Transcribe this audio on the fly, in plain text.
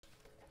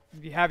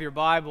If you have your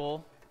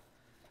Bible,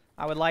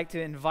 I would like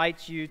to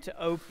invite you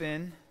to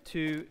open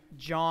to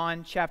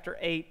John chapter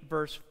 8,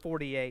 verse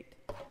 48.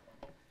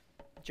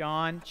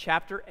 John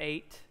chapter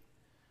 8,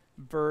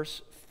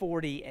 verse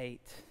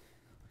 48.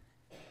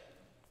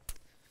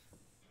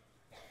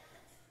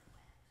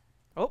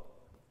 Oh,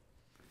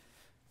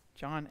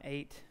 John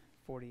 8,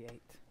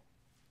 48.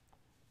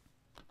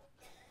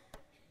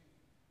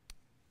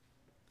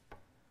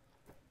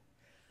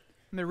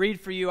 Let me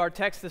read for you our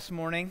text this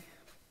morning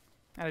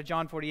out of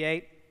John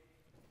 48.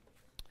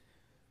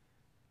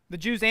 The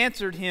Jews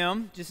answered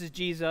him, just as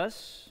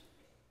Jesus,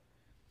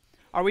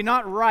 "Are we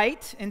not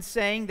right in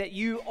saying that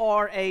you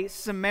are a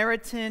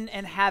Samaritan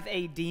and have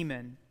a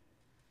demon?"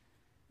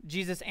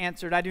 Jesus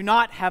answered, "I do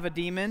not have a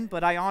demon,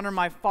 but I honor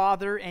my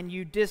Father, and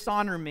you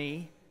dishonor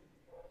me.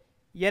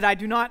 Yet I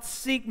do not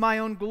seek my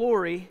own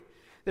glory.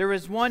 There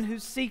is one who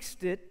seeks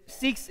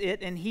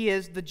it, and he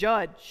is the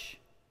judge.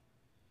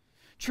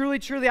 Truly,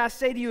 truly, I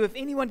say to you, if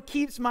anyone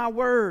keeps my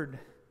word,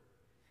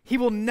 he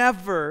will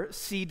never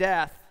see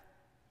death."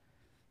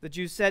 The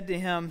Jews said to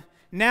him,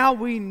 "Now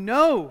we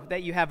know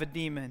that you have a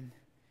demon.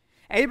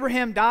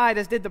 Abraham died,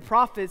 as did the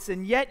prophets,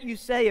 and yet you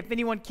say, if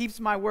anyone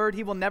keeps my word,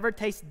 he will never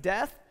taste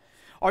death.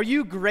 Are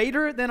you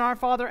greater than our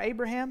father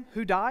Abraham,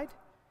 who died?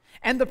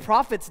 And the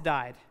prophets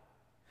died.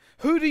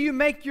 Who do you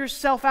make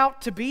yourself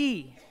out to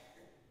be?"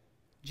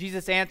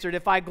 Jesus answered,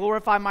 "If I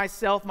glorify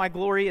myself, my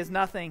glory is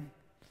nothing.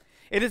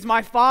 It is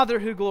my Father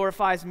who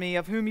glorifies me,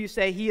 of whom you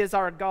say he is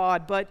our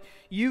God, but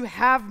you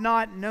have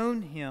not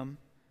known him.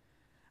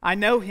 I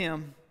know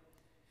him.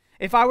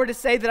 If I were to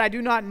say that I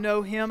do not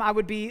know him, I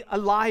would be a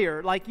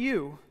liar like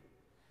you.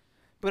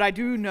 But I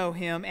do know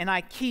him, and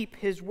I keep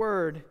his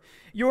word.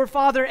 Your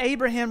father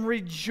Abraham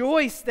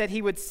rejoiced that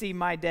he would see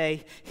my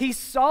day. He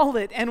saw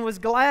it and was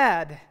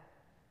glad."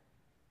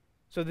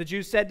 So the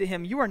Jews said to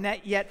him, "You are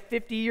not yet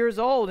 50 years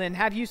old, and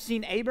have you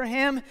seen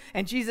Abraham?"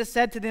 And Jesus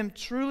said to them,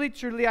 "Truly,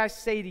 truly, I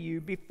say to you,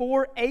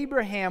 before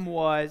Abraham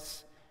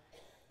was,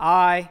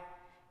 I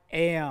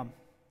am."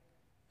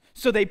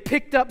 So they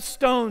picked up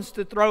stones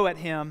to throw at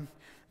him,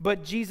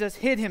 but Jesus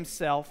hid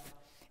himself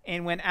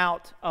and went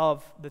out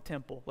of the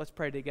temple. Let's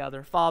pray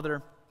together.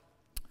 Father,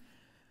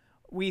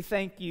 we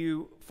thank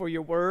you for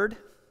your word,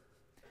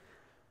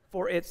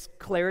 for its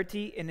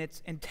clarity and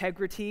its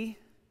integrity,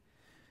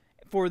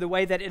 for the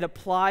way that it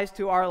applies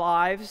to our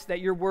lives, that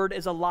your word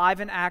is alive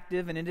and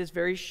active, and it is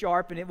very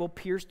sharp, and it will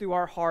pierce through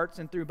our hearts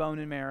and through bone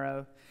and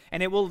marrow,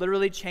 and it will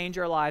literally change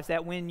our lives,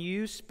 that when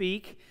you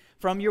speak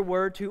from your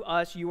word to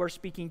us, you are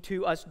speaking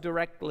to us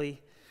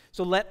directly.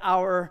 So let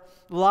our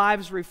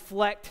lives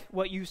reflect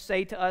what you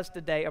say to us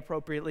today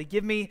appropriately.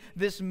 Give me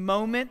this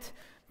moment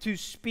to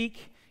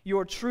speak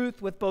your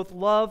truth with both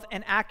love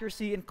and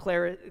accuracy and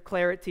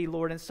clarity,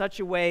 Lord, in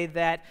such a way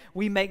that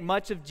we make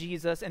much of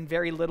Jesus and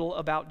very little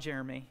about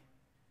Jeremy.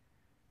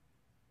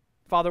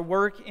 Father,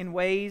 work in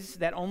ways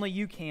that only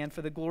you can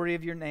for the glory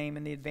of your name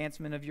and the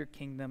advancement of your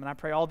kingdom. And I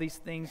pray all these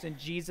things in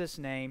Jesus'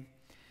 name.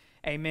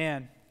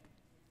 Amen.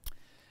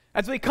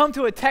 As we come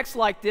to a text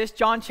like this,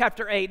 John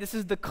chapter 8, this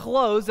is the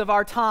close of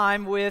our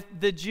time with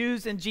the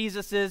Jews and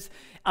Jesus'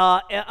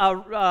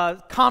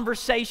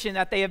 conversation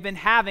that they have been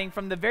having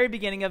from the very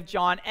beginning of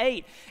John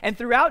 8. And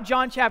throughout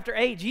John chapter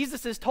 8,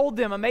 Jesus has told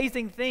them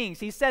amazing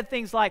things. He said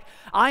things like,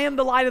 "I am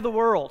the light of the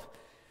world."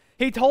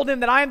 He told them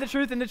that I am the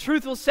truth and the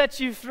truth will set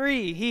you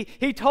free.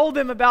 He told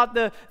them about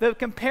the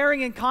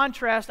comparing and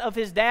contrast of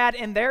his dad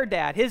and their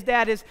dad. His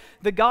dad is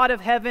the God of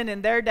heaven,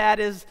 and their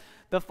dad is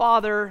the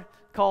father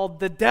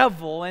called the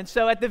devil. And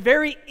so at the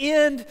very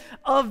end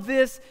of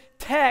this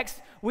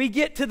text, we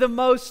get to the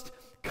most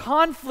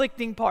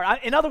conflicting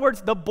part. In other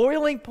words, the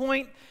boiling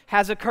point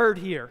has occurred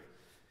here.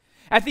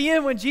 At the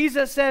end, when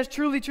Jesus says,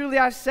 "Truly, truly,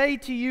 I say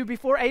to you,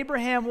 before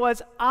Abraham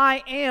was,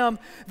 I am,"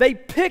 they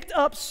picked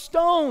up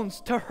stones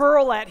to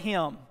hurl at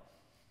him.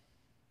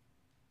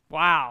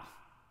 Wow.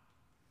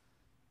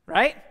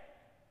 Right?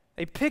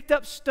 They picked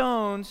up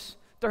stones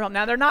to hurl.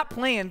 Now, they're not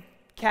playing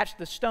catch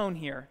the stone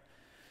here.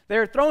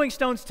 They're throwing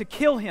stones to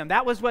kill him.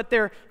 That was what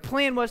their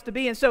plan was to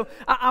be. And so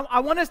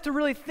I want us to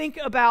really think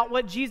about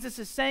what Jesus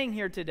is saying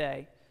here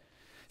today.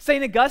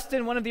 St.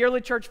 Augustine, one of the early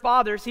church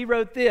fathers, he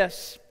wrote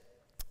this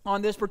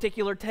on this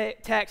particular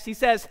text. He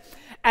says,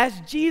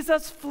 "As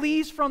Jesus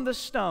flees from the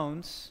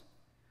stones,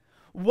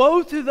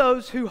 woe to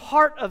those who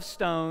heart of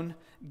stone,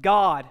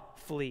 God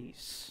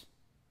flees."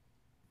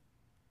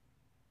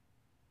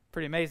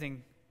 Pretty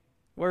amazing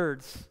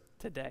words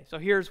today. So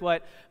here's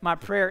what my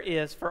prayer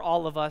is for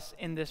all of us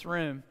in this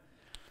room.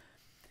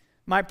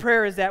 My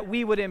prayer is that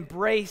we would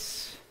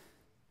embrace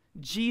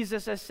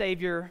Jesus as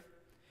Savior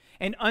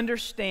and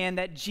understand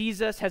that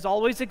Jesus has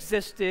always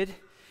existed.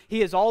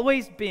 He has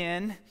always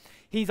been.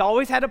 He's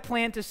always had a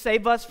plan to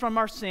save us from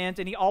our sins,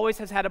 and he always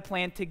has had a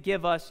plan to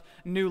give us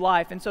new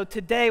life. And so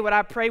today, what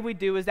I pray we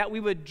do is that we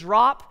would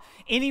drop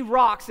any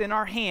rocks in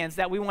our hands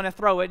that we want to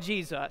throw at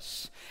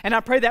Jesus. And I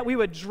pray that we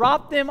would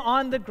drop them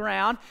on the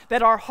ground,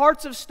 that our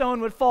hearts of stone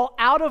would fall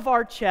out of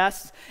our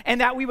chests, and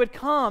that we would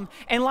come.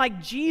 And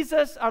like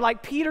Jesus, or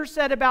like Peter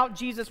said about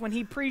Jesus when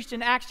he preached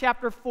in Acts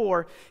chapter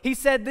 4, he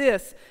said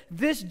this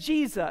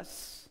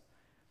Jesus,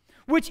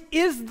 which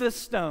is the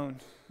stone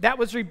that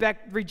was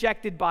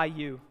rejected by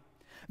you,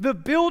 the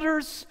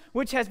builders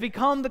which has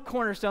become the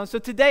cornerstone. So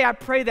today I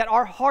pray that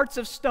our hearts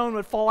of stone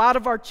would fall out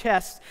of our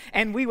chests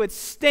and we would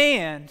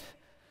stand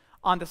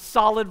on the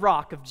solid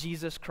rock of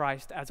Jesus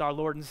Christ as our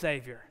Lord and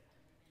Savior.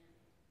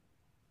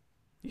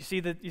 You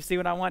see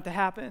what I want to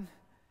happen?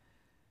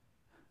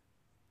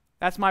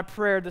 That's my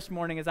prayer this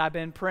morning as I've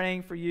been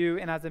praying for you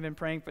and as I've been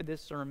praying for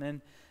this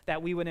sermon,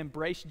 that we would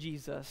embrace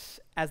Jesus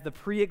as the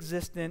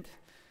pre-existent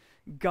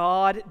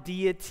God,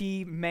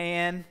 deity,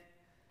 man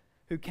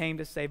who came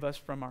to save us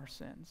from our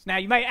sins. Now,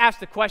 you might ask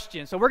the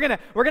question, so we're gonna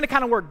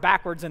kind of work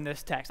backwards in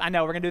this text. I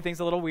know, we're going to do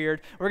things a little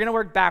weird. We're going to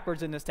work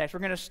backwards in this text.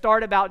 We're going to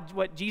start about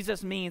what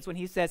Jesus means when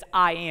he says,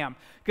 I am.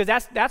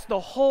 Because that's the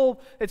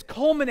whole, it's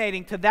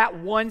culminating to that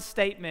one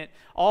statement.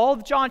 All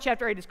of John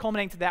chapter 8 is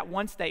culminating to that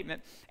one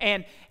statement.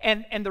 And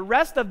the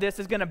rest of this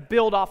is going to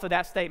build off of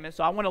that statement.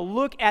 So I want to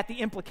look at the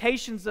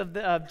implications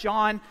of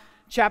John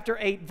chapter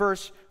 8,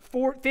 verse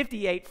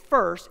 58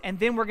 first, and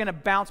then we're going to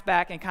bounce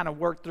back and kind of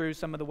work through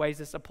some of the ways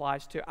this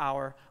applies to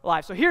our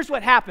life. So here's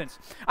what happens.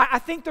 I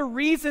think the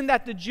reason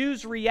that the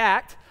Jews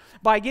react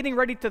by getting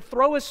ready to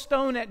throw a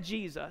stone at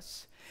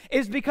Jesus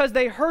is because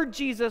they heard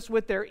Jesus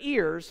with their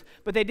ears,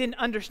 but they didn't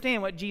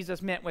understand what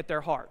Jesus meant with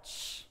their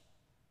hearts.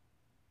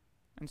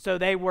 And so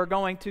they were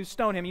going to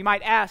stone him. You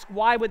might ask,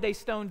 why would they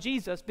stone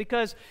Jesus?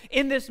 Because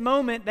in this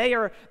moment, they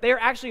are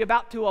actually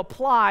about to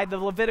apply the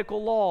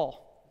Levitical law.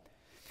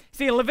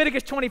 See, in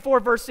Leviticus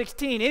 24, verse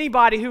 16,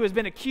 anybody who has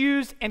been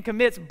accused and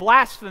commits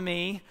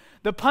blasphemy,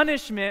 the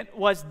punishment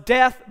was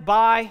death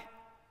by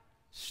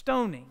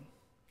stoning.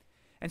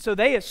 And so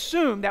they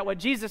assumed that what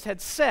Jesus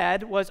had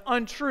said was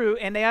untrue,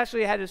 and they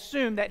actually had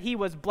assumed that he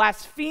was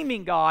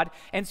blaspheming God,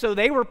 and so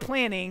they were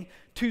planning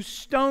to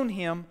stone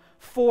him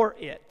for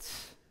it.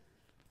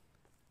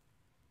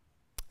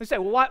 You say,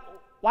 well,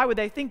 why would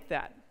they think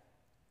that?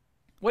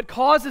 What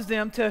causes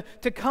them to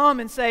come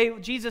and say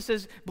Jesus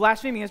is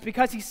blaspheming is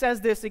because he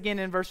says this again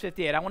in verse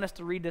 58. I want us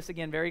to read this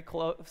again very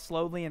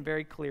slowly and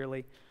very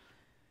clearly.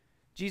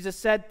 Jesus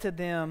said to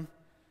them,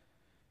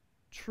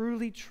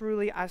 truly,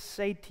 truly, I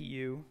say to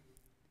you,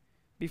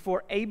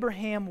 before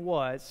Abraham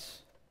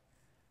was,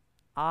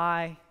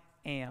 I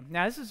am.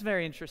 Now, this is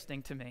very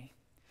interesting to me.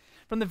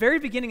 From the very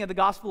beginning of the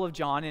Gospel of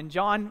John, in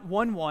John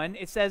 1:1,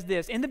 it says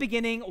this, in the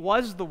beginning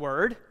was the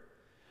Word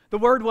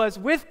was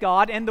with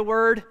God, and the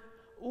Word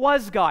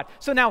was God.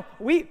 So now,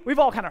 we've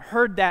all kind of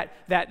heard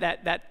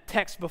that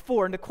text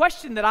before, and the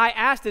question that I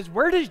asked is,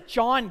 where does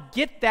John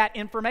get that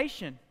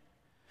information?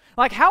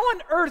 Like, how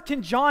on earth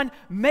can John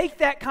make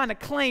that kind of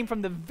claim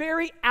from the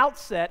very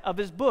outset of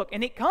his book?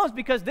 And it comes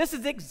because this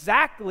is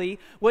exactly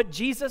what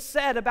Jesus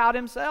said about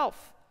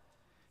himself.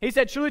 He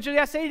said, truly, truly,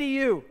 I say to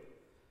you,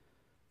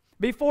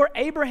 before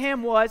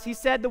Abraham was, he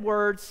said the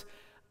words,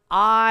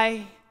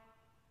 I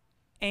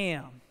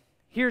am.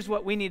 Here's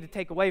what we need to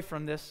take away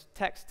from this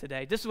text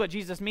today. This is what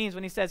Jesus means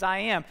when he says, I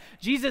am.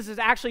 Jesus is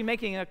actually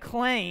making a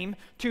claim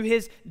to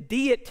his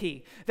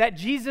deity. That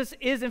Jesus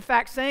is, in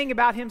fact, saying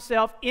about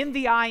himself in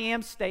the I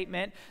am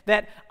statement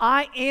that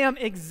I am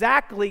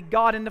exactly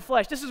God in the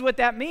flesh. This is what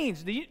that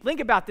means. Think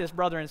about this,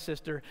 brother and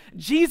sister.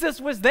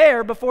 Jesus was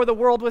there before the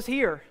world was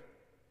here.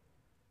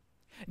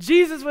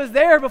 Jesus was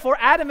there before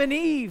Adam and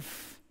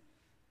Eve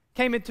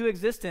came into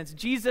existence.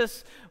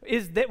 Jesus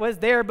was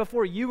there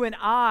before you and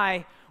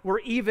I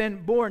were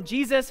even born.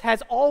 Jesus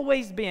has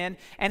always been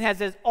and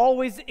has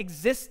always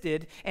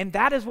existed, and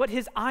that is what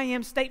his I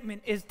am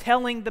statement is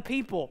telling the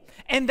people.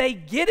 And they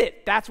get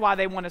it. That's why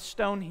they want to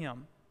stone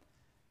him.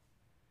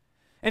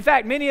 In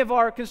fact, many of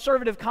our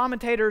conservative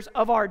commentators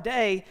of our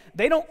day,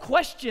 they don't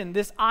question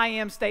this I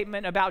am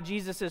statement about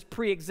Jesus'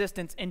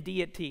 pre-existence and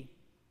deity.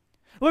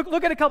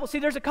 Look at a couple. See,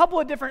 there's a couple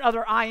of different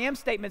other I am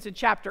statements in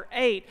chapter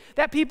 8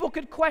 that people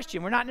could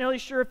question. We're not nearly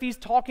sure if he's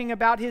talking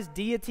about his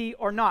deity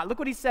or not. Look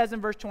what he says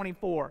in verse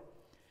 24.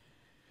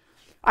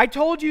 I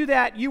told you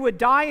that you would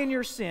die in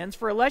your sins,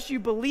 for unless you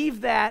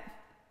believe that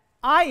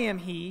I am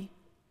he,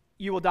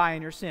 you will die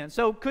in your sins.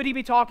 So could he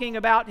be talking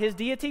about his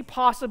deity?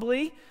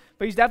 Possibly,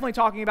 but he's definitely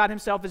talking about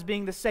himself as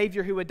being the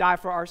Savior who would die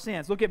for our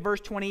sins. Look at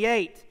verse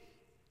 28.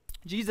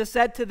 Jesus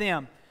said to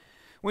them,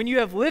 when you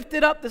have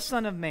lifted up the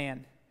Son of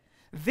Man,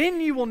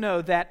 then you will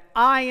know that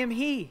I am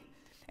he,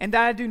 and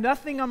that I do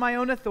nothing on my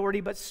own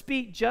authority, but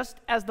speak just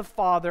as the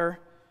Father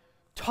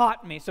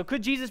taught me. So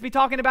could Jesus be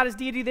talking about his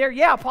deity there?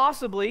 Yeah,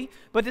 possibly,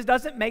 but this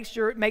doesn't make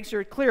sure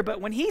it clear.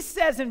 But when he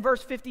says in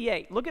verse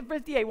 58, look at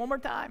 58 one more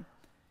time.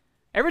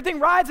 Everything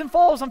rides and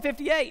falls on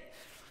 58.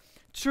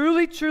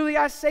 Truly, truly,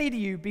 I say to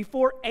you,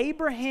 before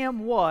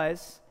Abraham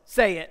was,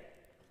 say it,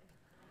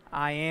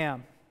 I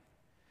am.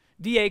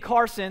 D.A.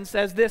 Carson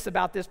says this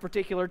about this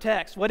particular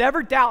text.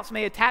 Whatever doubts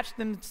may attach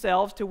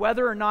themselves to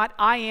whether or not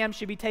I am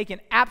should be taken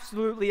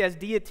absolutely as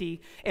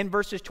deity in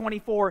verses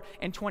 24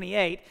 and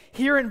 28,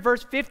 here in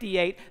verse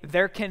 58,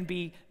 there can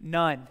be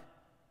none.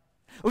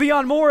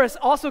 Leon Morris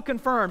also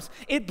confirms,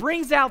 it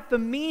brings out the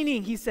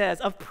meaning, he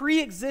says, of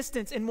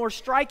pre-existence in more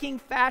striking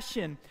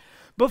fashion.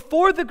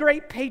 Before the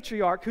great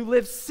patriarch who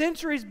lived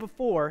centuries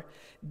before,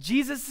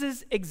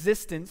 Jesus'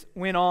 existence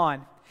went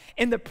on.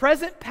 In the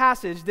present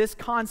passage, this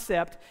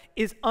concept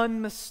is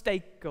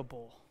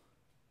unmistakable.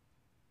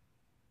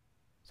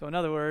 So in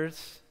other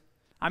words,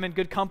 I'm in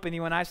good company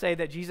when I say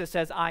that Jesus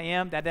says, I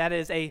am, that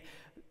is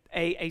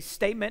a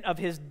statement of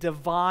his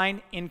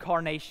divine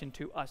incarnation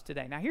to us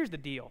today. Now here's the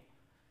deal.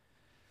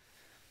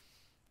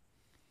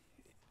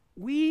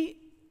 We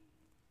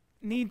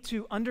need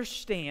to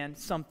understand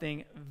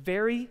something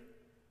very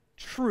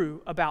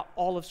true about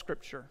all of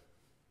Scripture.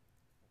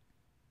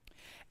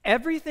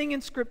 Everything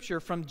in Scripture,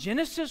 from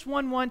Genesis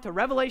 1:1 to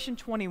Revelation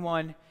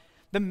 21,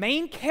 the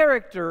main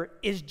character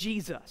is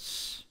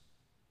Jesus.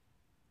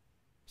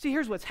 See,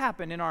 here's what's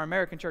happened in our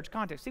American church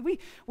context. See,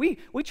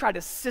 we try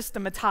to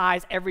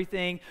systematize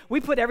everything.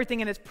 We put everything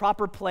in its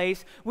proper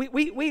place.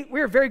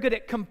 We're very good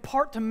at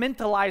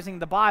compartmentalizing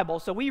the Bible.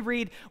 So we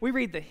read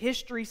the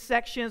history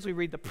sections, we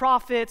read the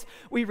prophets,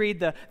 we read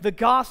the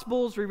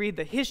Gospels, we read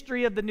the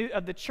history of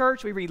the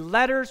church, we read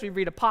letters, we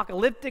read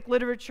apocalyptic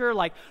literature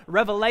like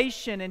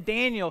Revelation and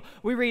Daniel.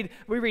 We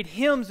read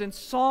hymns and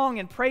song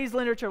and praise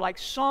literature like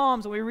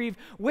Psalms, and we read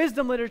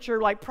wisdom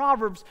literature like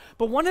Proverbs.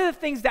 But one of the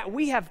things that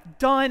we have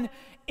done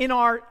in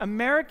our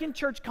American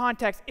church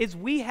context is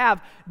we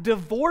have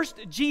divorced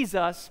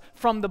Jesus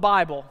from the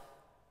Bible.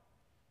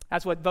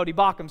 That's what Voddie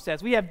Baucham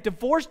says. We have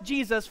divorced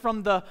Jesus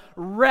from the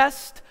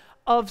rest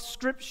of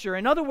Scripture.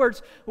 In other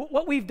words,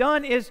 what we've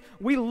done is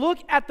we look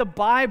at the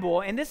Bible,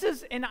 and this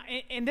is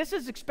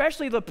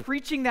especially the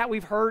preaching that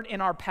we've heard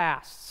in our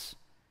pasts.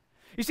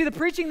 You see, the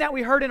preaching that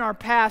we heard in our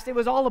past, it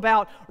was all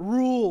about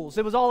rules.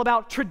 It was all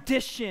about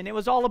tradition. It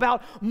was all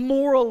about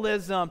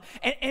moralism.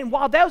 And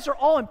while those are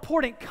all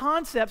important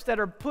concepts that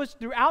are pushed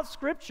throughout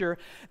Scripture,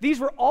 these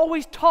were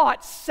always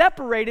taught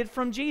separated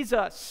from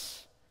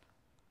Jesus.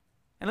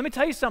 And let me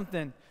tell you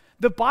something.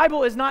 The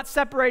Bible is not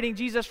separating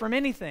Jesus from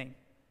anything.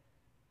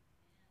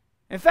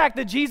 In fact,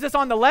 the Jesus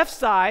on the left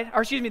side,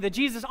 the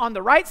Jesus on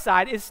the right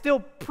side is still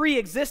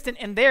pre-existent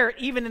in there,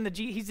 even in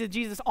he's the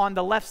Jesus on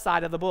the left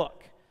side of the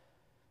book.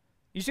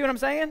 You see what I'm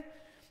saying?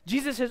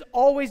 Jesus has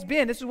always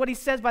been, this is what he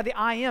says by the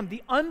I am,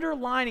 the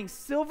underlining,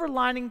 silver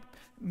lining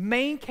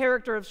main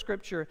character of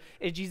Scripture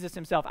is Jesus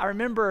himself. I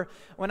remember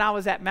when I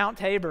was at Mount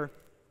Tabor,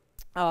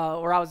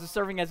 where I was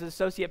serving as an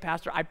associate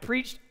pastor, I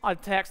preached a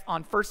text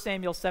on 1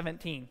 Samuel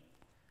 17,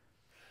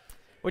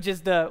 which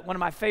is one of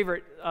my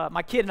favorite,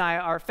 my kid and I,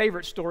 our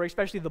favorite story,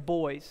 especially the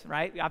boys,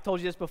 right? I've told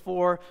you this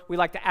before. We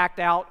like to act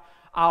out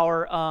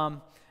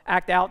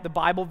the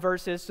Bible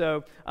verses.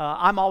 So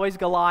I'm always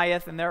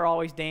Goliath and they're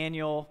always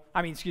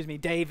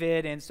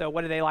David. And so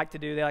what do they like to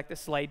do? They like to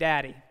slay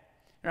daddy,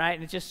 right?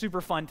 And it's just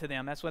super fun to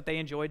them. That's what they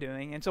enjoy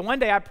doing. And so one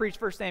day I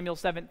preached 1 Samuel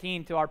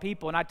 17 to our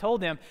people, and I told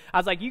them, I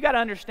was like, you got to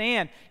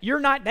understand, you're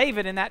not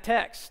David in that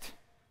text.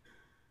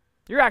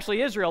 You're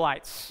actually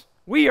Israelites.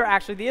 We are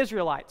actually the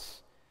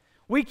Israelites.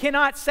 We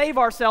cannot save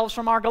ourselves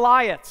from our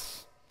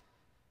Goliaths.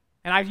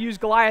 And I've used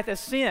Goliath as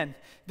sin,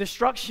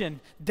 destruction,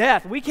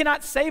 death. We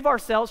cannot save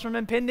ourselves from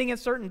impending and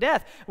certain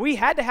death. We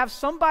had to have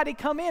somebody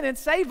come in and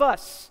save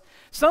us.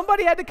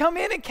 Somebody had to come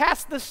in and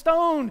cast the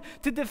stone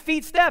to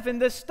defeat death. And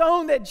the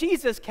stone that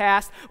Jesus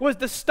cast was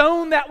the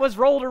stone that was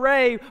rolled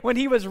away when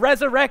he was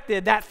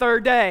resurrected that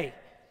third day.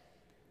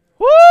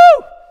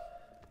 Woo!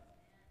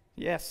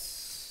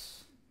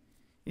 Yes.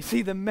 You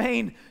see, the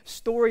main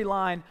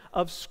storyline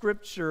of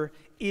Scripture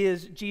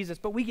is Jesus.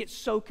 But we get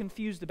so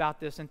confused about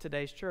this in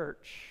today's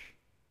church.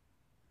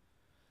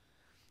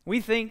 We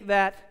think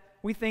that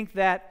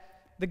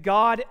the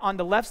God on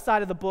the left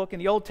side of the book in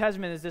the Old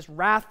Testament is this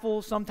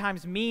wrathful,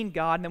 sometimes mean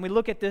God, and then we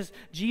look at this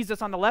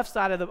Jesus on the right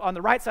side of the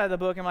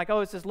book, and we're like,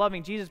 oh, it's this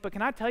loving Jesus. But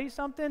can I tell you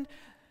something?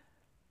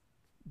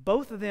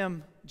 Both of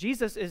them,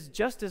 Jesus is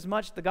just as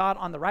much the God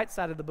on the right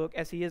side of the book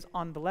as he is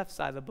on the left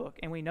side of the book,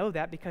 and we know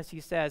that because he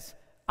says,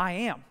 I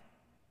am.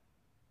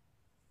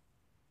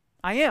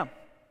 I am.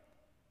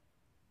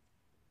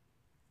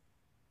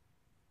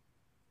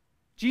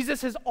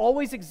 Jesus has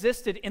always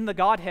existed in the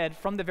Godhead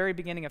from the very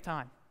beginning of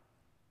time.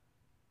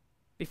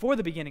 Before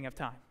the beginning of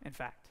time, in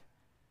fact.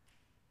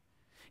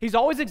 He's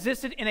always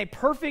existed in a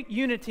perfect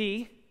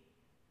unity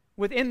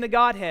within the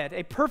Godhead,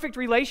 a perfect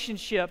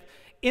relationship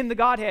in the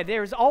Godhead.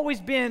 There has always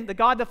been the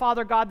God the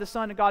Father, God the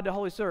Son, and God the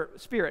Holy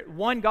Spirit.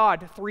 One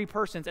God, three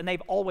persons, and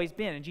they've always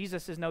been, and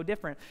Jesus is no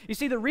different. You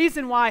see, the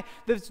reason why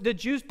the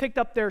Jews picked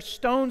up their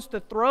stones to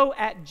throw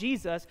at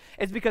Jesus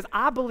is because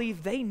I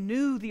believe they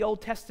knew the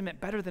Old Testament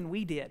better than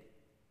we did.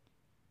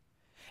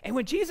 And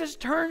when Jesus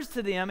turns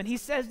to them and he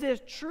says this,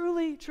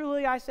 truly,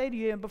 truly, I say to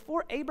you, and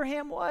before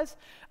Abraham was,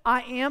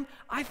 I am,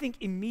 I think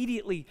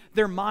immediately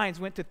their minds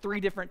went to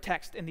 3 different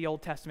texts in the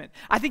Old Testament.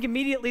 I think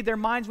immediately their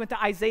minds went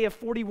to Isaiah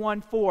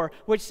 41:4,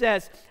 which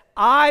says,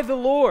 I, the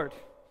Lord,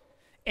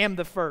 am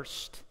the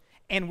first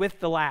and with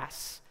the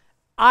last.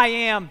 I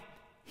am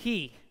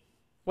he.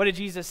 What did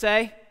Jesus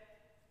say?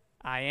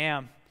 I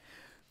am.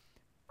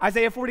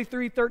 Isaiah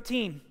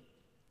 43:13,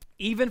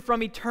 even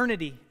from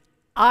eternity,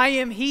 I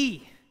am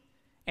he,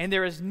 and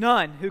there is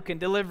none who can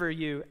deliver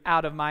you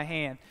out of my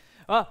hand.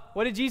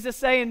 What did Jesus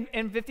say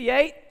in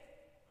 58?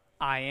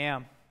 I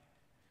am.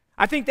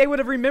 I think they would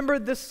have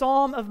remembered the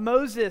Psalm of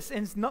Moses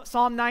in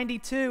Psalm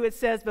 92. It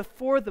says,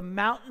 before the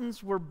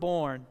mountains were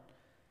born,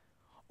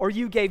 or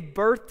you gave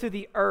birth to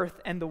the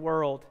earth and the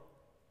world,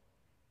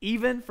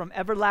 even from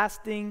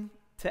everlasting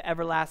to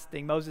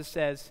everlasting, Moses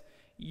says,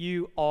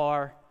 you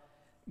are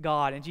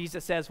God. And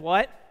Jesus says,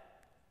 what?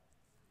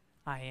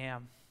 I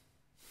am.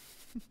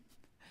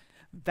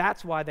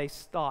 That's why they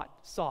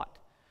sought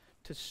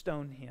to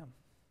stone him.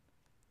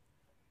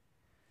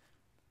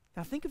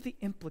 Now think of the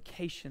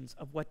implications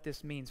of what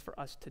this means for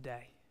us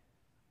today.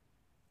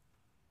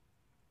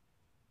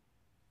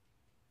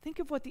 Think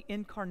of what the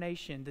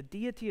incarnation, the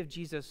deity of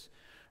Jesus,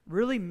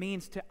 really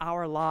means to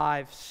our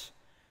lives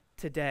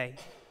today.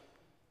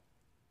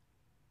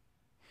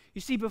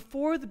 You see,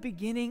 before the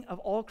beginning of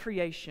all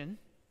creation,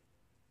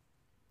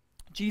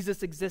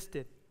 Jesus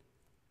existed.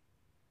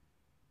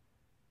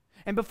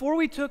 And before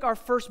we took our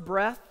first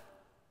breath,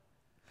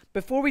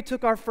 before we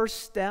took our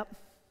first step,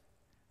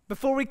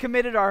 before we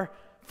committed our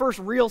first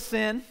real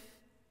sin,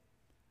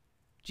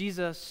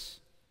 Jesus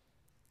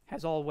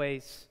has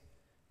always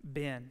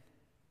been.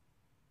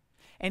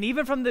 And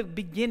even from the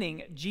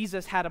beginning,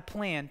 Jesus had a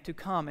plan to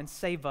come and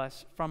save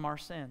us from our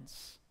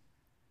sins.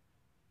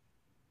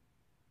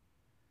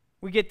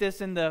 We get this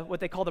in what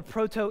they call the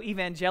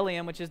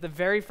proto-evangelium, which is the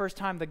very first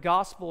time the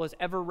gospel is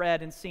ever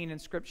read and seen in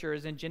Scripture,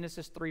 is in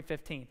Genesis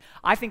 3:15.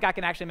 I think I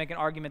can actually make an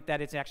argument that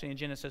it's actually in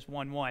Genesis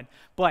 1:1.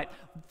 But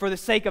for the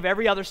sake of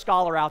every other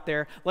scholar out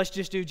there, let's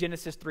just do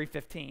Genesis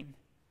 3:15.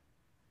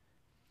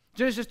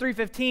 Genesis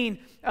 3:15,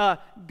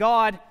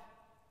 God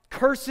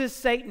curses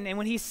Satan, and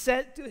when he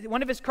said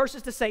one of his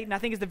curses to Satan, I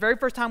think is the very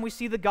first time we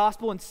see the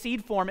gospel in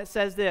seed form. It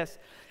says this,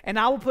 and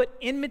I will put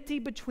enmity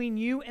between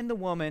you and the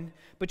woman,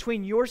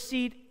 between your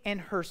seed and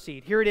her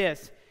seed. Here it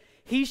is.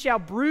 He shall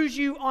bruise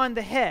you on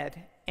the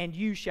head, and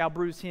you shall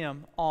bruise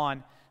him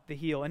on the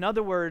heel. In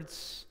other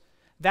words,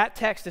 that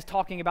text is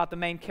talking about the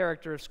main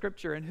character of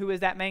Scripture. And who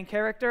is that main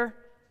character?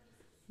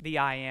 The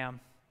I am.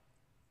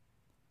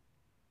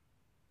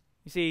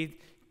 You see,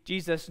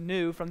 Jesus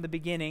knew from the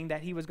beginning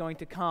that he was going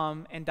to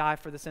come and die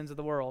for the sins of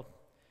the world.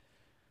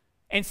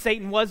 And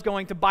Satan was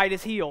going to bite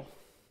his heel.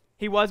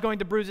 He was going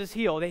to bruise his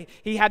heel.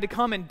 He had to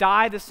come and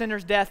die the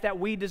sinner's death that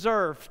we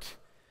deserved.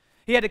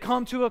 He had to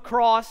come to a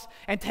cross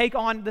and take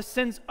on the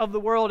sins of the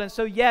world. And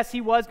so, yes,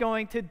 he was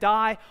going to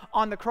die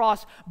on the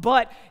cross.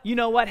 But you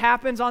know what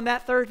happens on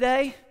that third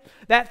day?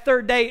 That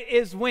third day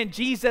is when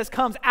Jesus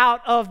comes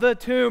out of the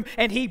tomb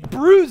and he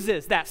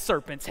bruises that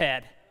serpent's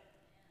head.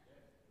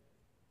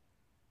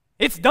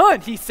 It's done,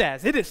 he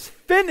says. It is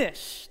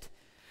finished.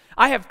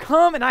 I have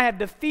come and I have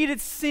defeated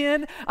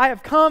sin. I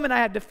have come and I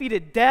have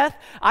defeated death.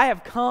 I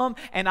have come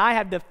and I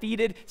have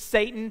defeated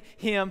Satan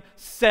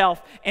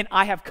himself. And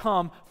I have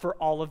come for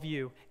all of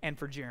you and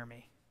for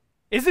Jeremy.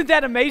 Isn't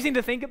that amazing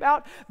to think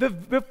about?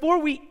 Before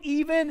we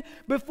even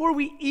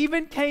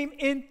came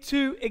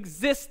into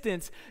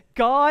existence,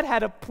 God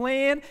had a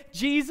plan.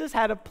 Jesus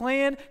had a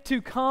plan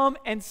to come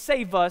and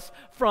save us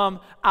from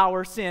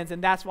our sins.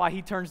 And that's why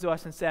he turns to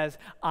us and says,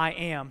 I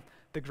am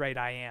the great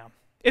I am.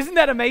 Isn't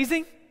that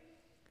amazing?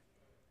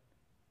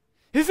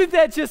 Isn't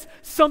that just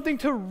something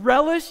to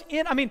relish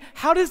in? I mean,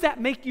 how does that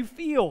make you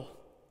feel?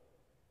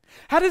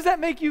 How does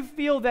that make you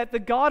feel that the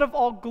God of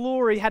all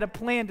glory had a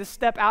plan to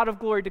step out of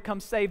glory to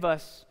come save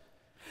us?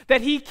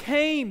 That he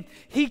came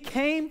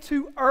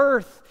to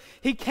earth.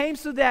 He came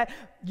so that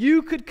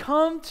you could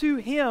come to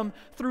him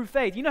through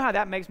faith. You know how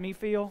that makes me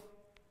feel?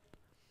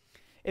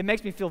 It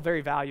makes me feel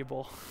very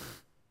valuable.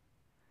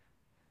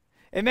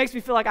 It makes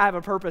me feel like I have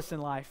a purpose in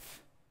life.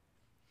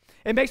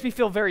 It makes me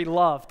feel very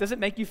loved. Does it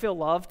make you feel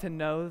loved to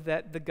know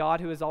that the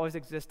God who has always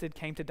existed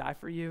came to die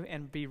for you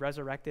and be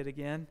resurrected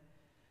again?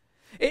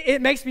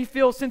 It makes me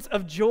feel a sense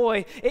of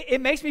joy.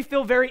 It makes me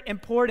feel very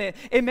important.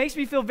 It makes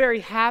me feel very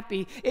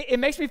happy. It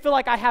makes me feel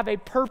like I have a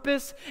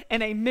purpose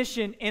and a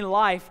mission in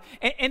life.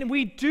 And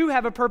we do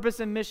have a purpose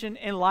and mission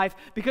in life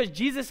because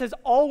Jesus has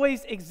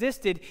always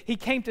existed. He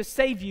came to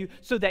save you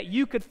so that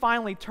you could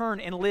finally turn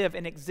and live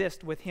and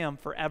exist with him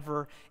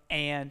forever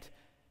and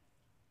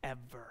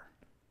ever.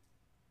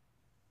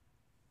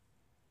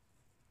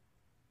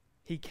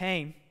 He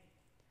came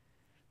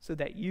so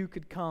that you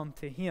could come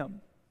to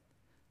him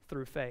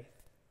through faith.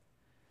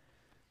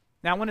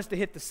 Now I want us to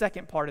hit the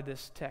second part of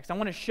this text. I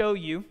want to show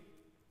you,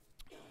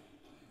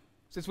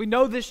 since we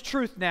know this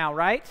truth now,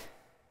 right?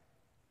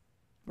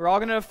 We're all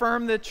going to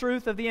affirm the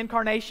truth of the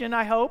incarnation,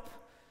 I hope.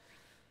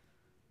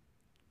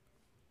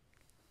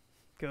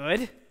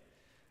 Good.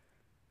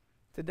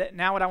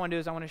 Now what I want to do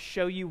is I want to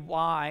show you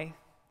why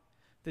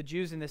the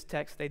Jews in this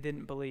text, they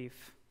didn't believe.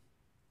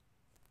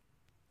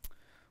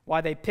 Why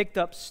they picked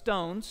up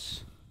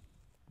stones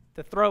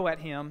to throw at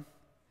him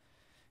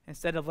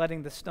instead of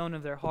letting the stone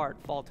of their heart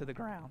fall to the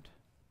ground.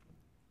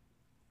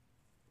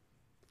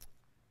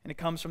 And it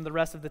comes from the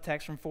rest of the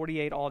text from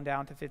 48 all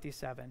down to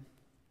 57.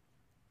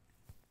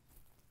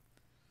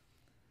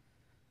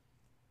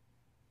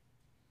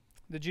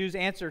 The Jews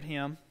answered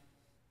him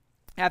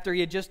after he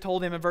had just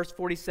told them in verse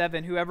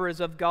 47, whoever is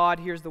of God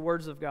hears the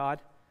words of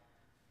God.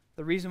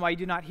 The reason why you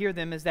do not hear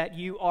them is that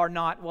you are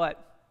not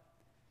what?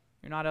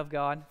 You're not of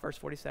God. Verse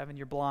 47,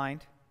 you're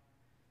blind.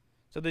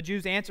 So the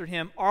Jews answered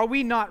him, are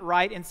we not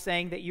right in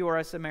saying that you are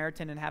a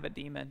Samaritan and have a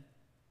demon?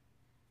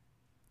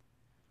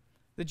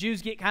 The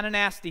Jews get kind of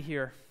nasty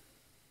here.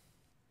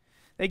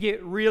 They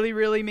get really,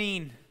 really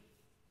mean.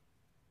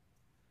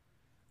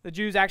 The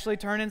Jews actually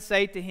turn and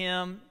say to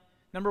him,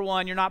 number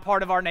one, you're not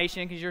part of our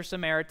nation because you're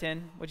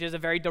Samaritan, which is a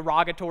very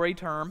derogatory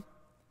term.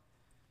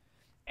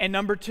 And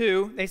number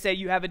two, they say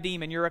you have a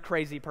demon, you're a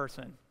crazy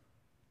person.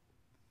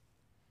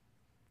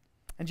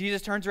 And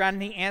Jesus turns around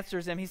and he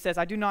answers them. He says,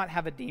 I do not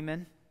have a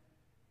demon,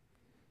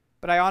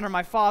 but I honor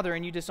my Father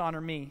and you dishonor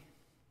me.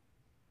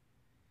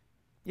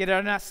 Yet I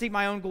do not seek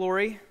my own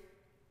glory.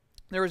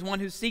 There is one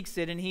who seeks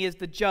it, and he is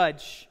the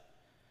judge.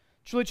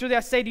 Truly, truly, I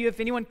say to you,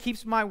 if anyone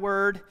keeps my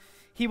word,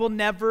 he will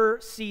never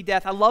see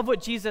death. I love what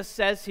Jesus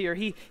says here.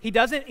 He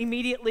doesn't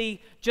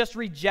immediately just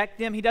reject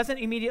them. He doesn't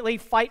immediately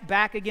fight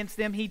back against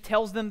them. He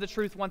tells them the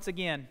truth once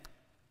again.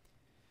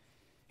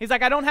 He's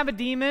like, I don't have a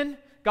demon.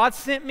 God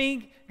sent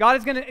me.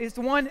 God is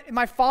the one,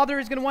 my Father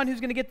is the one who's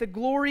going to get the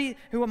glory,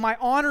 who my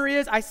honor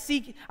is. I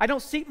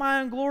don't seek my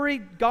own glory.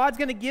 God's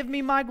going to give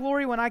me my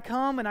glory when I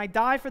come and I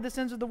die for the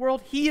sins of the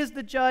world. He is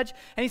the judge.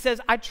 And he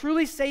says, I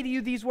truly say to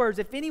you these words.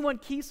 If anyone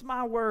keeps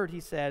my word,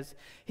 he says,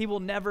 he will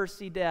never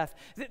see death.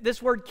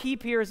 This word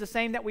keep here is the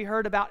same that we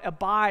heard about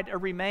abide or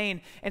remain.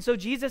 And so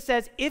Jesus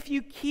says, if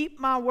you keep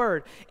my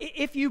word,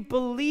 if you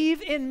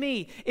believe in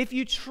me, if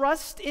you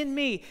trust in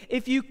me,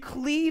 if you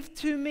cleave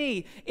to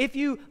me, if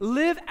you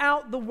live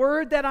out the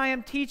word that I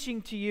am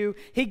teaching to you,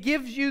 he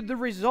gives you the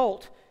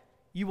result.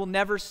 You will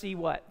never see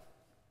what?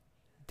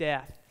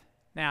 Death.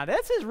 Now,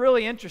 this is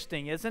really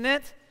interesting, isn't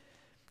it?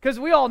 Because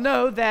we all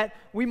know that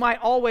we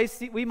might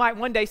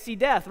one day see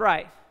death,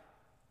 right?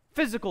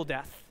 Physical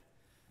death.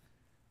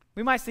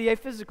 We might see a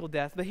physical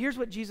death. But here's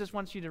what Jesus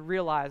wants you to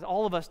realize,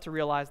 all of us to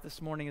realize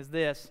this morning is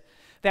this,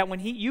 that when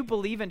you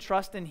believe and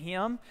trust in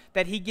him,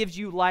 that he gives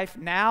you life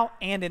now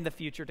and in the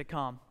future to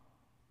come.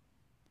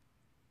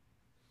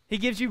 He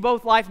gives you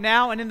both life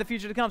now and in the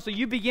future to come. So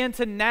you begin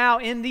to now,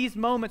 in these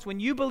moments, when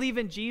you believe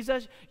in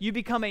Jesus, you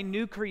become a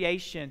new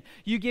creation.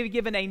 You get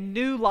given a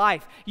new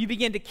life. You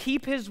begin to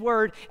keep his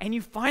word, and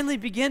you finally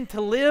begin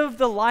to live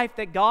the life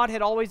that God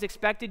had always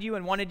expected you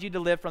and wanted you to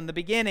live from the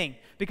beginning.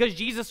 Because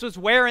Jesus was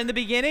where in the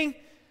beginning?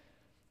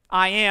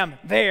 I am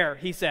there,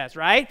 he says,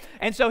 right?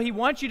 And so he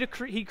wants you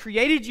to, he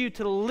created you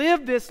to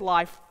live this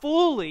life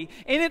fully,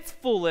 in its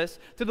fullest,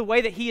 to the way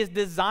that he has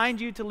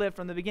designed you to live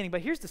from the beginning. But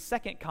here's the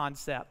second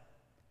concept.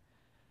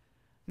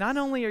 Not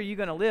only are you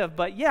going to live,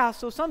 but yeah,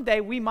 so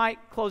someday we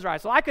might close our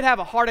eyes. So I could have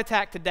a heart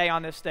attack today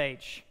on this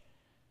stage.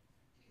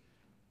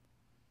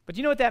 But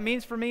you know what that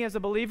means for me as a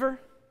believer?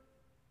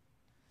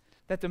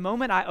 That the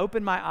moment I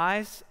open my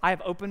eyes, I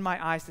have opened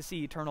my eyes to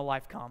see eternal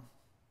life come.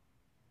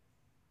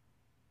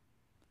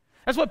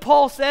 That's what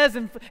Paul says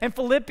in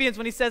Philippians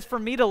when he says, for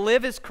me to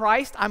live is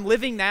Christ, I'm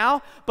living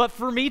now, but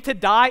for me to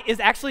die is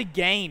actually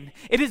gain.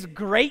 It is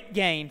great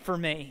gain for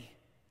me.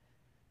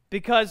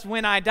 Because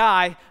when I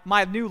die,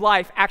 my new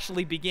life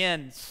actually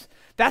begins.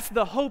 That's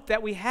the hope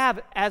that we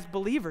have as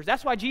believers.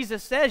 That's why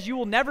Jesus says you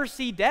will never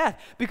see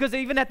death. Because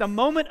even at the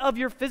moment of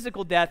your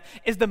physical death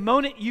is the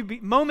moment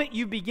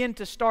you begin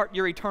to start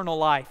your eternal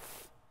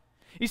life.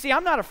 You see,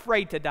 I'm not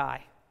afraid to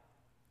die.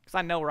 Because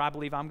I know where I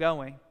believe I'm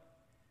going.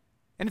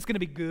 And it's going to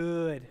be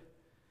good.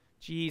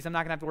 Geez, I'm not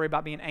going to have to worry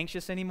about being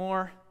anxious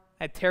anymore.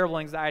 I had terrible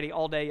anxiety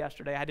all day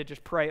yesterday. I had to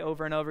just pray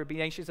over and over. Be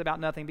anxious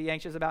about nothing. Be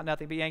anxious about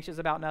nothing. Be anxious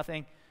about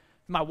nothing.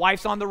 My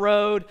wife's on the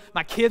road.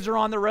 My kids are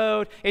on the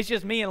road. It's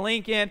just me and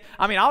Lincoln.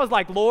 I mean, I was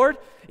like, Lord,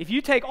 if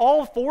you take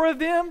all four of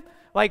them,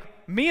 like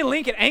me and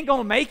Lincoln ain't going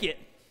to make it.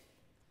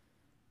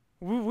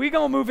 We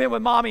going to move in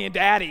with mommy and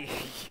daddy.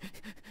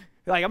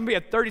 Like, I'm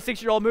going to be a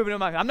 36-year-old moving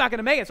in. I'm not going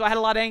to make it. So I had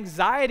a lot of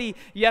anxiety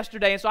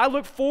yesterday. And so I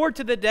look forward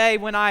to the day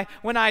when I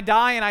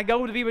die and I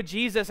go to be with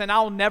Jesus and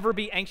I'll never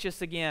be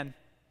anxious again.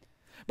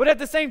 But at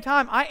the same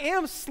time, I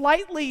am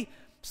slightly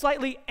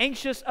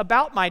anxious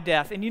about my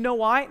death. And you know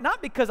why?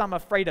 Not because I'm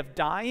afraid of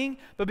dying,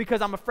 but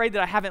because I'm afraid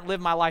that I haven't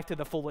lived my life to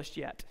the fullest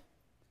yet.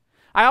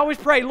 I always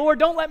pray, Lord,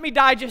 don't let me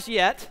die just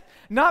yet.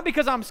 Not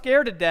because I'm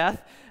scared of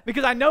death,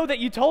 because I know that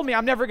you told me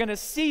I'm never going to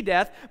see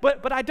death,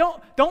 but I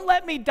don't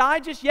let me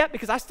die just yet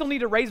because I still need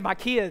to raise my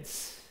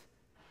kids.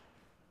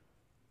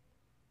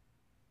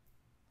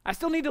 I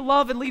still need to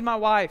love and lead my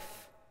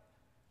wife.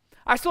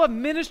 I still have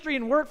ministry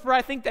and work for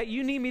I think that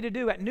you need me to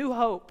do at New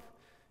Hope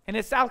and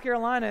in South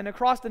Carolina and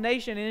across the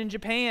nation and in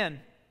Japan.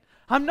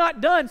 I'm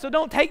not done, so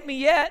don't take me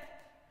yet.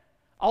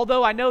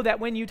 Although I know that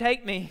when you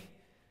take me,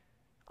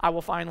 I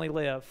will finally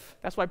live.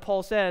 That's why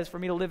Paul says, for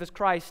me to live is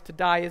Christ, to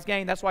die is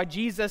gain. That's why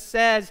Jesus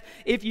says,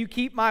 if you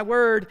keep my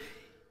word,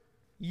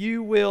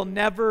 you will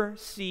never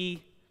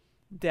see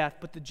death.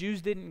 But the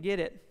Jews didn't get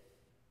it.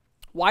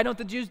 Why don't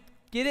the Jews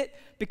get it?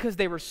 Because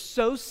they were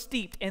so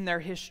steeped in their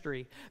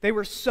history. They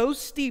were so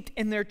steeped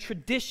in their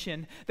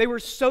tradition. They were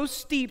so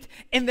steeped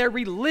in their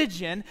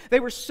religion. They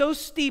were so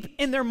steeped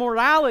in their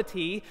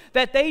morality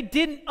that they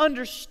didn't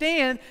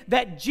understand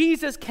that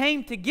Jesus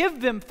came to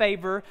give them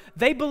favor.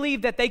 They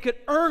believed that they could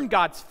earn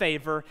God's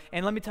favor.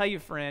 And let me tell you,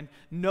 friend,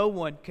 no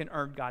one can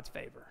earn God's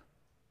favor.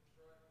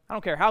 I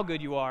don't care how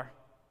good you are.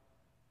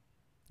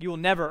 You will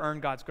never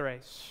earn God's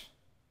grace.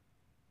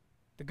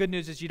 The good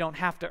news is you don't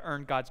have to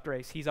earn God's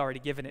grace. He's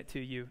already given it to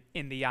you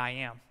in the I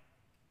am.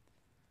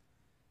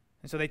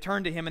 And so they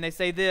turn to him and they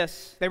say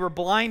this. They were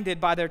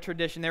blinded by their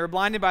tradition. They were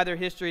blinded by their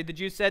history. The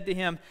Jews said to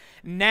him,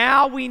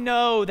 now we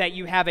know that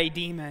you have a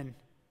demon.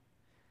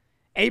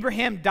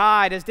 Abraham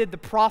died, as did the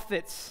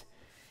prophets.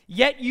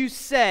 Yet you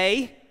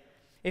say,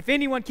 if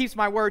anyone keeps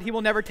my word, he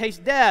will never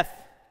taste death.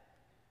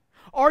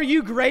 Are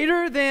you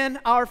greater than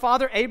our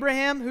father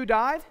Abraham, who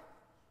died?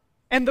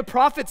 And the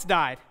prophets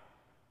died.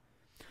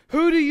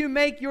 Who do you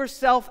make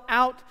yourself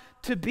out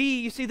to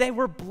be? You see, they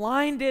were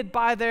blinded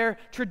by their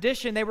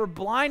tradition. They were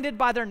blinded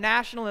by their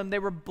nationalism. They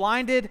were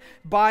blinded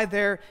by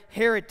their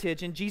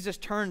heritage. And Jesus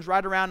turns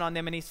right around on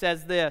them and he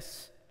says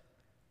this,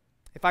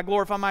 if I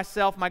glorify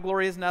myself, my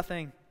glory is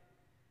nothing.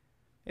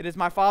 It is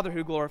my Father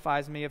who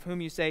glorifies me, of whom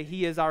you say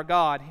he is our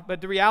God.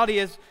 But the reality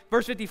is,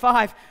 verse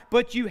 55,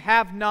 but you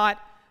have not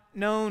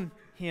known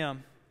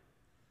him.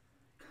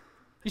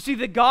 You see,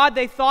 the God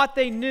they thought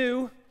they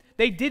knew,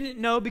 they didn't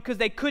know because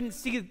they couldn't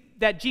see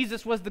that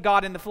Jesus was the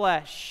God in the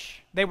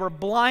flesh. They were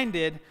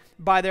blinded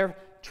by their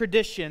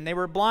tradition. They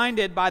were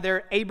blinded by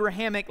their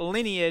Abrahamic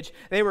lineage.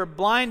 They were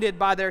blinded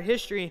by their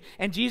history.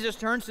 And Jesus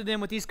turns to them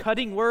with these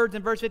cutting words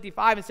in verse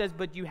 55 and says,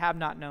 but you have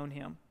not known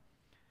him.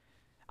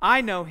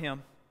 I know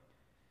him.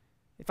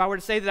 If I were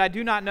to say that I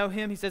do not know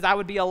him, he says, I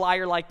would be a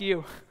liar like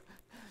you.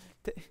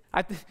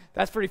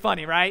 That's pretty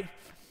funny, right?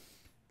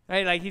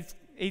 Right? Like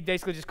he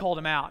basically just called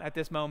him out at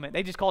this moment.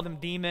 They just called him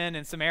demon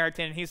and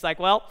Samaritan. And he's like,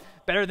 well,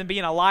 better than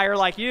being a liar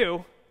like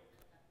you.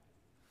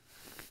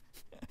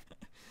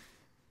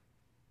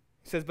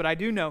 He says, but I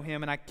do know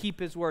him and I keep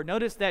his word.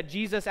 Notice that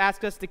Jesus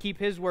asked us to keep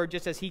his word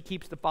just as he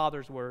keeps the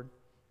Father's word.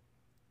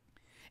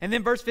 And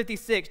then verse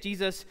 56,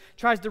 Jesus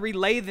tries to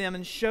relay them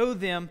and show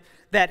them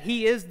that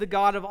he is the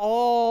God of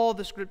all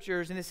the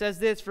scriptures. And it says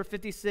this for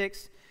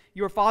 56,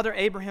 your father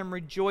Abraham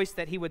rejoiced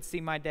that he would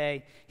see my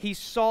day. He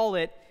saw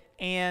it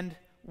and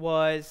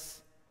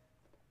was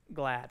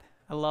glad.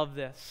 I love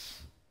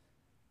this.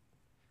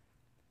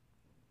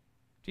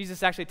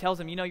 Jesus actually tells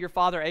him, you know, your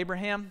father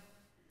Abraham,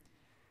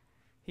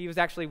 he was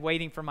actually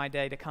waiting for my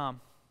day to come.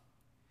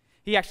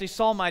 He actually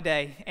saw my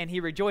day and he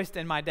rejoiced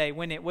in my day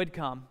when it would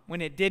come,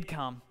 when it did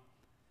come.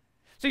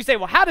 So you say,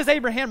 well, how does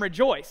Abraham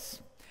rejoice?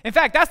 In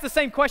fact, that's the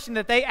same question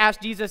that they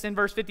asked Jesus in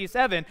verse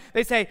 57.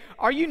 They say,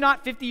 are you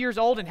not 50 years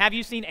old and have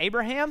you seen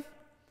Abraham?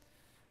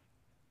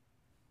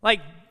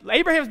 Like,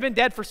 Abraham's been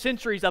dead for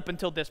centuries up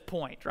until this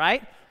point,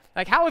 right?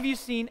 Like, how have you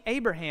seen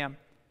Abraham?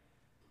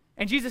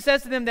 And Jesus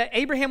says to them that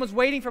Abraham was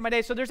waiting for my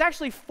day. So there's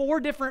actually 4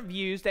 different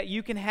views that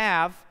you can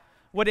have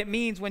what it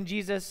means when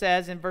Jesus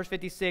says in verse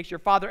 56, your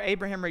father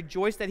Abraham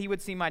rejoiced that he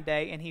would see my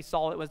day, and he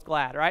saw it was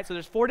glad, all right? So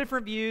there's 4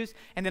 different views,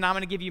 and then I'm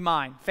going to give you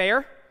mine. Fair?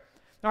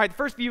 All right, the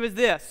first view is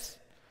this.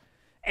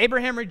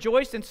 Abraham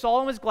rejoiced and saw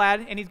and was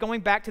glad, and he's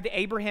going back to the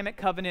Abrahamic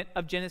covenant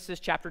of Genesis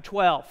chapter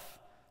 12.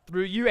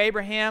 Through you,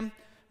 Abraham,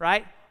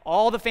 right?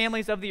 All the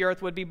families of the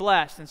earth would be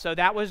blessed. And so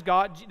that was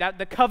God,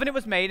 the covenant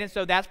was made, and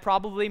so that's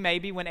probably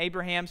maybe when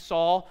Abraham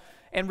saw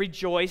and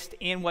rejoiced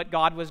in what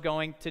God was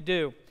going to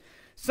do.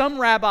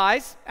 Some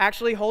rabbis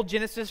actually hold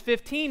Genesis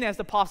 15 as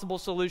the possible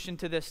solution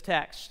to this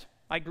text,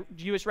 like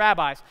Jewish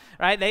rabbis,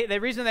 right? The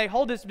reason they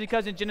hold this is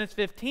because in Genesis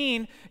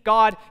 15,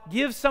 God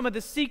gives some of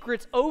the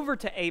secrets over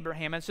to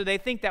Abraham. And so they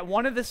think that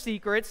one of the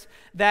secrets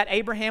that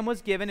Abraham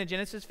was given in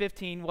Genesis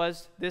 15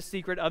 was this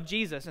secret of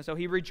Jesus. And so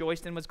he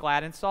rejoiced and was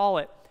glad and saw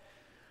it.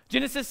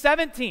 Genesis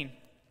 17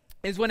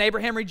 is when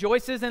Abraham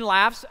rejoices and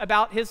laughs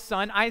about his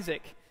son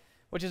Isaac,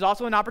 which is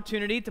also an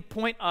opportunity to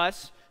point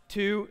us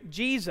to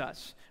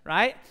Jesus,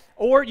 right?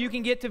 Or you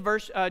can get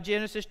to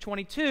Genesis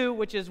 22,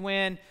 which is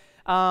when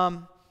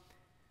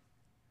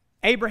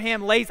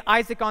Abraham lays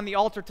Isaac on the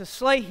altar to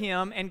slay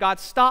him, and God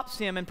stops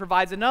him and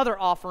provides another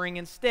offering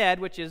instead,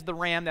 which is the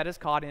ram that is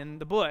caught in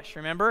the bush,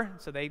 remember?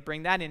 So they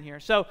bring that in here.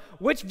 So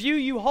which view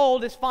you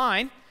hold is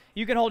fine.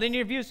 You can hold any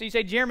of your views. So you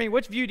say, Jeremy,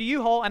 which view do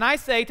you hold? And I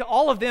say to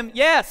all of them,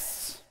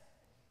 yes.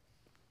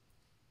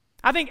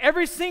 I think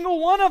every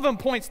single one of them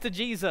points to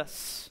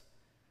Jesus.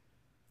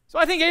 So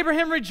I think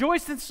Abraham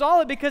rejoiced and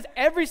saw it because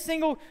every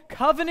single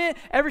covenant,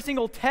 every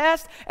single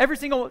test, every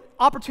single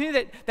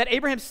opportunity that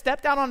Abraham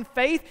stepped out on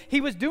faith, he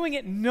was doing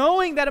it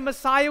knowing that a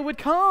Messiah would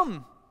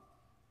come.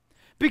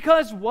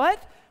 Because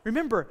what?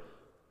 Remember,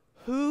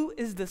 who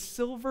is the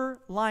silver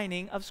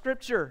lining of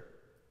Scripture?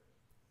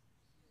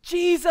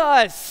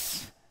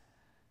 Jesus.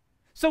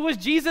 So was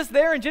Jesus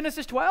there in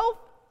Genesis 12?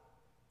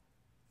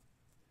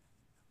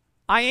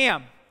 I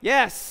am.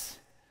 Yes.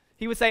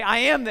 He would say, I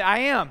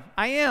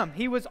am.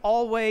 He was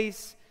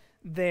always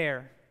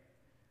there.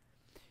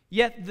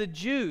 Yet the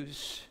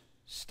Jews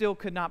still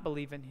could not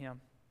believe in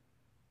him.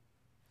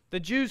 The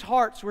Jews'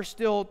 hearts were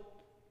still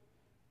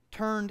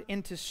turned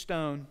into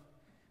stone.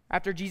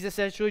 After Jesus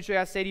said, "Truly, truly,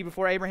 I say to you,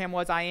 before Abraham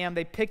was, I am,"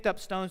 they picked up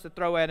stones to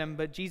throw at him,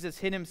 but Jesus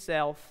hid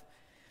himself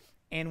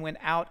and went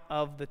out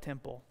of the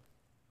temple.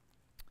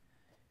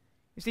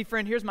 You see,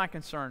 friend, here's my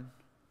concern.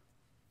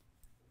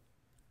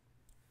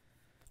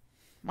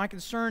 My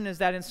concern is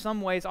that in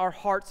some ways our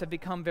hearts have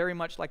become very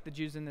much like the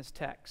Jews in this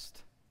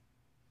text.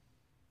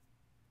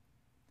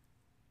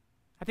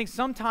 I think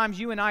sometimes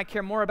you and I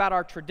care more about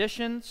our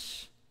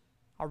traditions,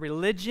 our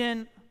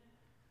religion,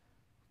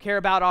 care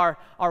about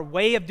our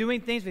way of doing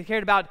things. We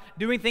cared about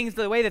doing things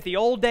the way that the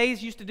old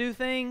days used to do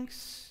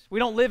things. We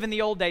don't live in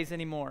the old days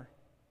anymore.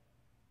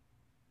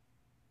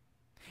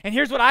 And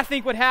here's what I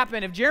think would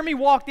happen if Jeremy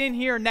walked in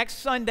here next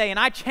Sunday and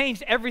I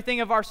changed everything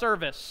of our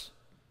service.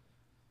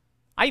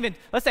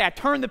 Let's say I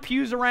turned the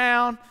pews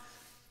around,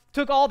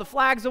 took all the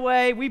flags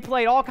away. We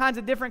played all kinds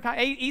of different kinds.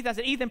 I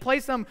said, Ethan,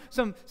 play some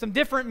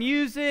different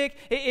music.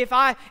 If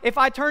I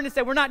turned and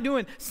said, we're not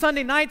doing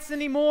Sunday nights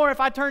anymore, if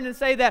I turned and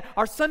say that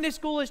our Sunday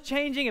school is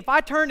changing, if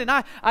I turned and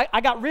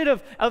I got rid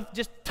of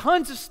just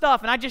tons of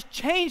stuff and I just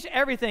changed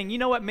everything, you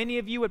know what many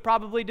of you would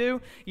probably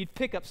do? You'd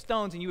pick up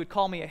stones and you would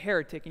call me a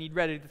heretic and you'd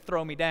ready to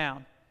throw me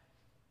down.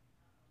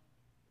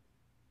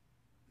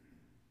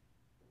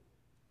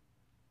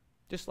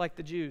 Just like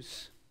the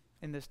Jews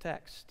in this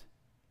text.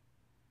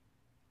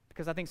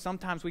 Because I think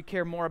sometimes we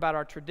care more about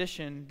our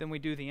tradition than we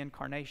do the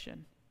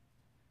incarnation.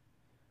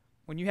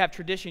 When you have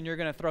tradition, you're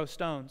going to throw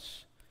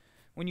stones.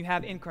 When you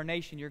have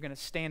incarnation, you're going to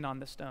stand on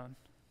the stone.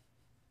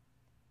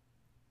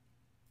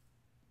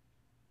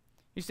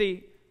 You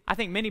see, I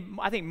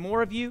think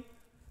more of you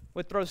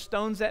would throw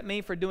stones at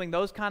me for doing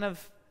those kind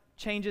of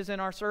changes in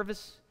our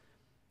service.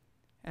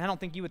 And I don't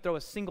think you would throw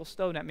a single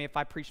stone at me if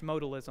I preached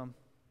modalism.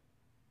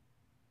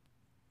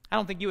 I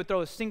don't think you would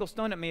throw a single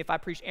stone at me if I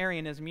preached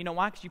Arianism. You know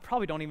why? Because you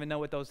probably don't even know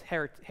what those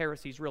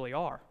heresies really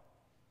are.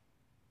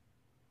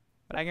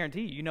 But I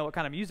guarantee you know what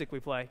kind of music we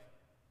play.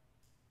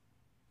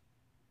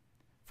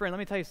 Friend, let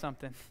me tell you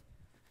something.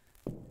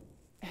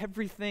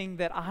 Everything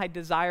that I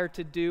desire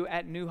to do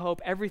at New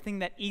Hope, everything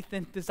that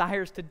Ethan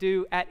desires to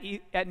do at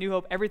New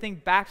Hope, everything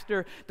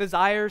Baxter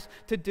desires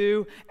to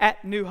do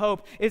at New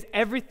Hope, is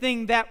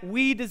everything that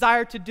we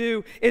desire to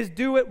do is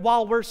do it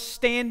while we're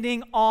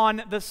standing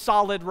on the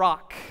solid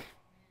rock.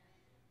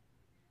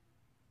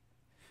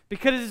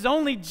 Because it is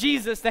only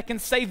Jesus that can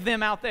save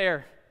them out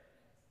there.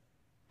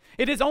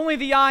 It is only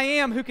the I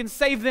Am who can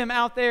save them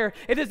out there.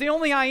 It is the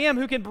only I Am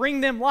who can bring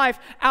them life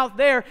out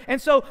there.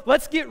 And so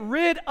let's get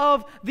rid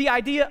of the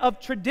idea of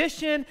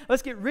tradition.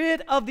 Let's get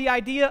rid of the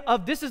idea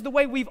of this is the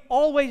way we've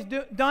always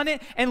done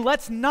it. And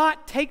let's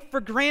not take for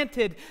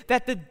granted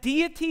that the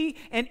deity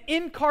and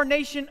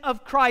incarnation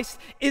of Christ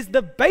is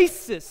the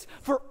basis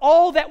for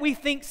all that we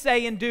think,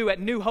 say, and do at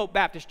New Hope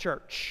Baptist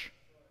Church.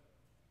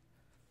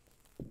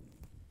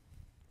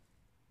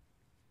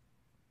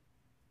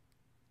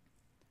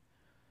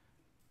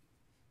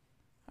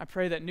 I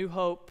pray that New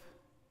Hope,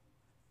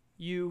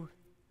 you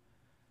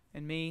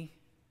and me,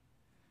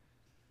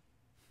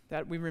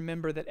 that we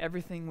remember that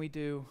everything we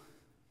do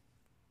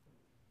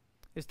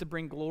is to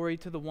bring glory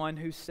to the one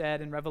who said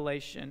in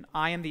Revelation,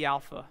 I am the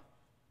Alpha,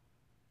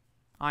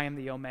 I am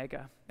the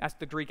Omega. That's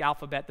the Greek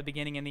alphabet, the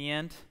beginning and the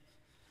end.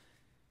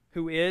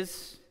 Who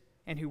is,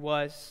 and who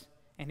was,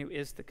 and who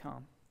is to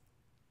come.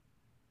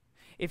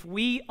 If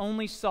we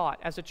only sought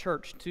as a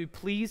church to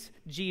please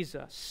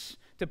Jesus,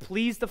 to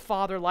please the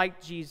Father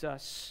like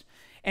Jesus,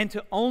 and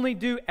to only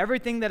do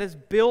everything that is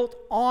built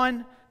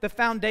on the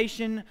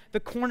foundation, the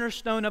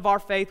cornerstone of our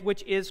faith,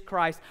 which is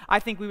Christ, I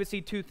think we would see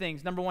two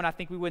things. Number one, I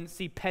think we wouldn't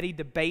see petty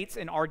debates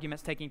and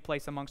arguments taking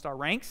place amongst our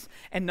ranks.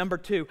 And number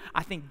two,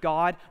 I think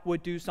God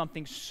would do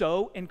something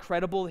so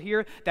incredible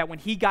here that when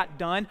He got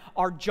done,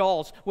 our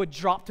jaws would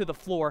drop to the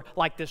floor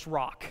like this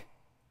rock.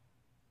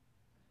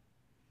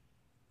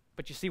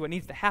 But you see, what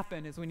needs to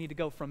happen is we need to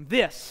go from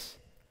this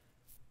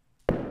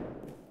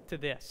to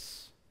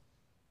this.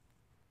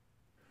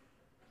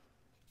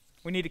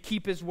 We need to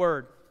keep His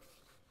word.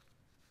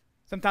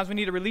 Sometimes we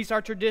need to release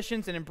our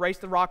traditions and embrace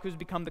the rock who's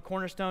become the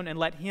cornerstone and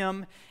let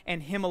Him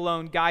and Him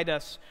alone guide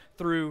us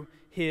through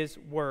His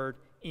word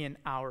in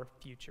our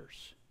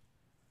futures.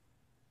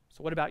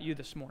 So what about you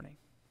this morning?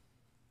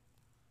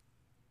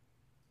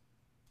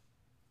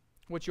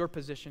 What's your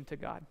position to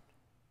God?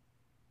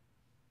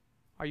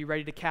 Are you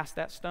ready to cast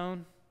that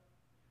stone?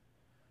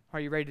 Are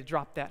you ready to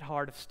drop that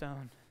heart of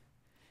stone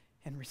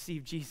and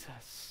receive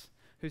Jesus,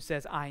 who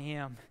says, I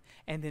am,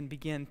 and then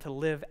begin to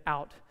live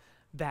out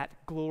that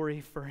glory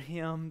for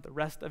Him the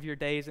rest of your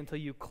days until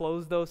you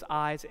close those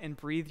eyes and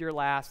breathe your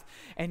last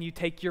and you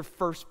take your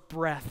first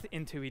breath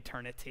into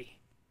eternity?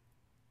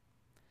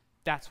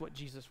 That's what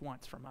Jesus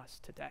wants from us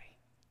today.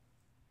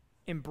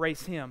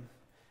 Embrace Him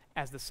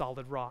as the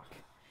solid rock.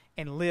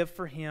 and live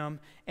for Him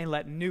and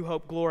let New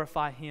Hope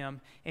glorify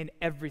Him in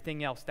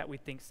everything else that we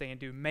think, say, and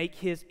do. Make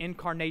His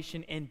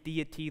incarnation and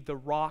deity the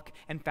rock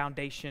and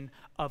foundation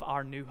of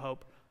our New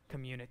Hope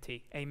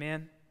community.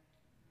 Amen?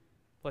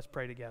 Let's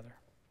pray together.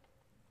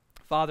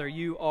 Father,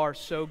 you are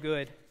so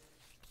good.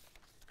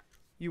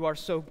 You are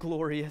so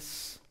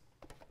glorious.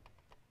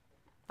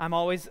 I'm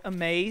always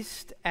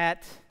amazed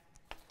at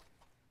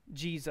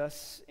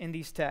Jesus in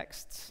these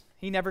texts.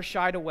 He never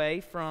shied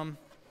away from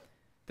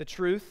the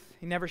truth.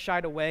 He never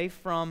shied away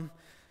from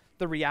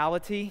the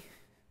reality.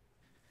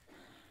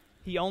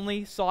 He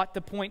only sought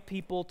to point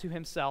people to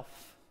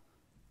Himself.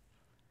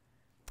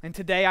 And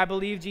today, I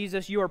believe,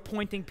 Jesus, you are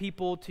pointing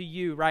people to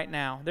you right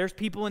now. There's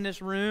people in this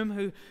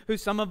room who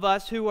some of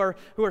us who are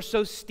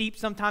so steeped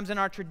sometimes in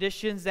our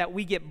traditions that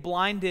we get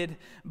blinded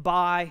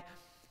by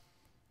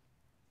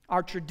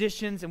our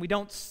traditions and we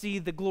don't see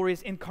the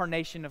glorious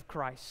incarnation of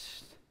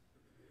Christ.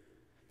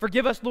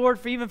 Forgive us,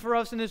 Lord, even for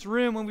us in this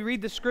room when we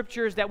read the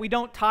Scriptures that we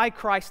don't tie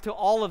Christ to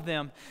all of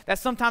them. That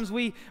sometimes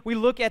we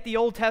look at the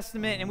Old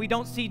Testament and we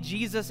don't see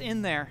Jesus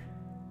in there.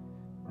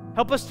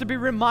 Help us to be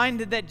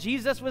reminded that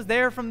Jesus was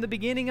there from the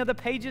beginning of the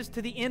pages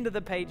to the end of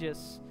the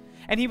pages.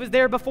 And He was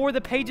there before the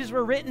pages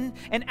were written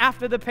and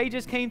after the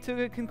pages came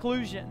to a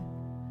conclusion.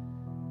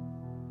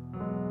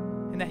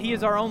 And that He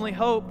is our only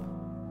hope.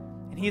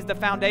 And He is the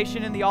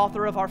foundation and the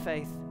author of our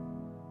faith.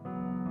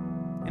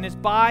 And it's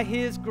by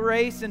His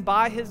grace and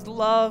by His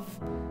love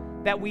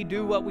that we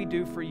do what we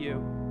do for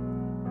you.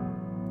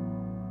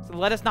 So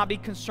let us not be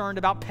concerned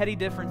about petty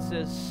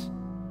differences.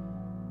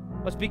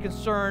 Let's be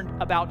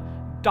concerned about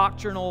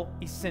doctrinal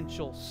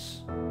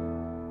essentials.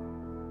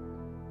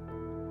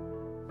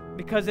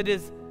 Because it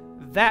is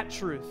that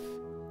truth,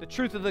 the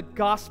truth of the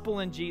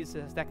gospel in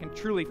Jesus, that can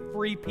truly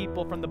free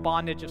people from the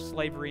bondage of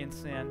slavery and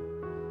sin.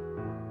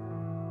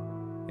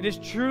 It is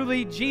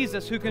truly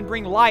Jesus who can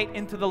bring light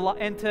into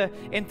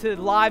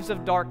lives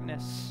of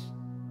darkness.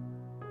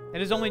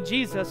 It is only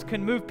Jesus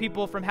can move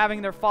people from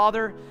having their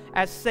father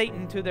as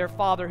Satan to their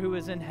Father who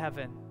is in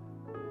heaven.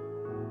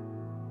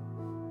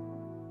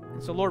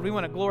 And so, Lord, we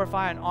want to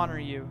glorify and honor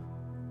you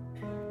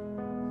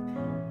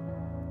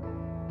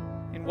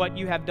in what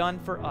you have done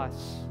for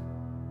us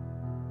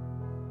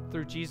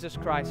through Jesus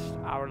Christ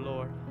our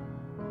Lord.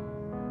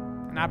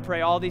 And I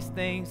pray all these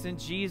things in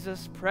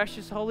Jesus'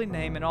 precious holy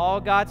name. And all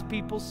God's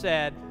people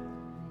said,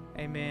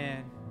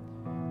 amen.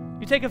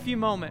 You take a few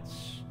moments.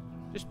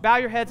 Just bow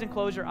your heads and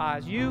close your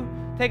eyes. You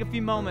take a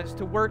few moments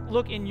to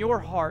look in your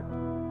heart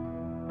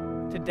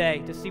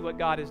today to see what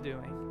God is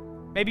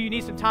doing. Maybe you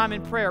need some time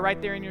in prayer right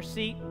there in your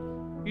seat.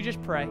 You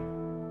just pray.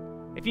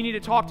 If you need to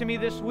talk to me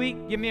this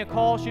week, give me a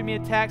call, shoot me a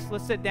text.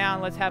 Let's sit down.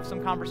 Let's have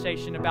some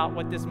conversation about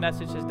what this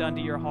message has done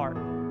to your heart.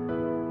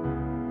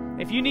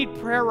 If you need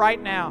prayer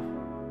right now,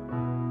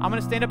 I'm going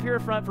to stand up here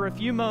in front for a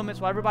few moments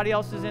while everybody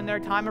else is in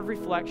their time of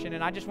reflection,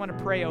 and I just want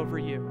to pray over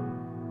you.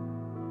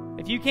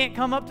 If you can't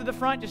come up to the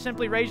front, just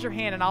simply raise your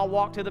hand and I'll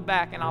walk to the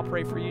back and I'll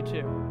pray for you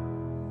too.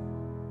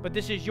 But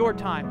this is your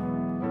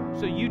time,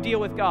 so you deal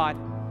with God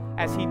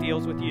as He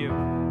deals with you.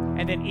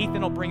 And then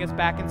Ethan will bring us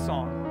back in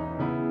song.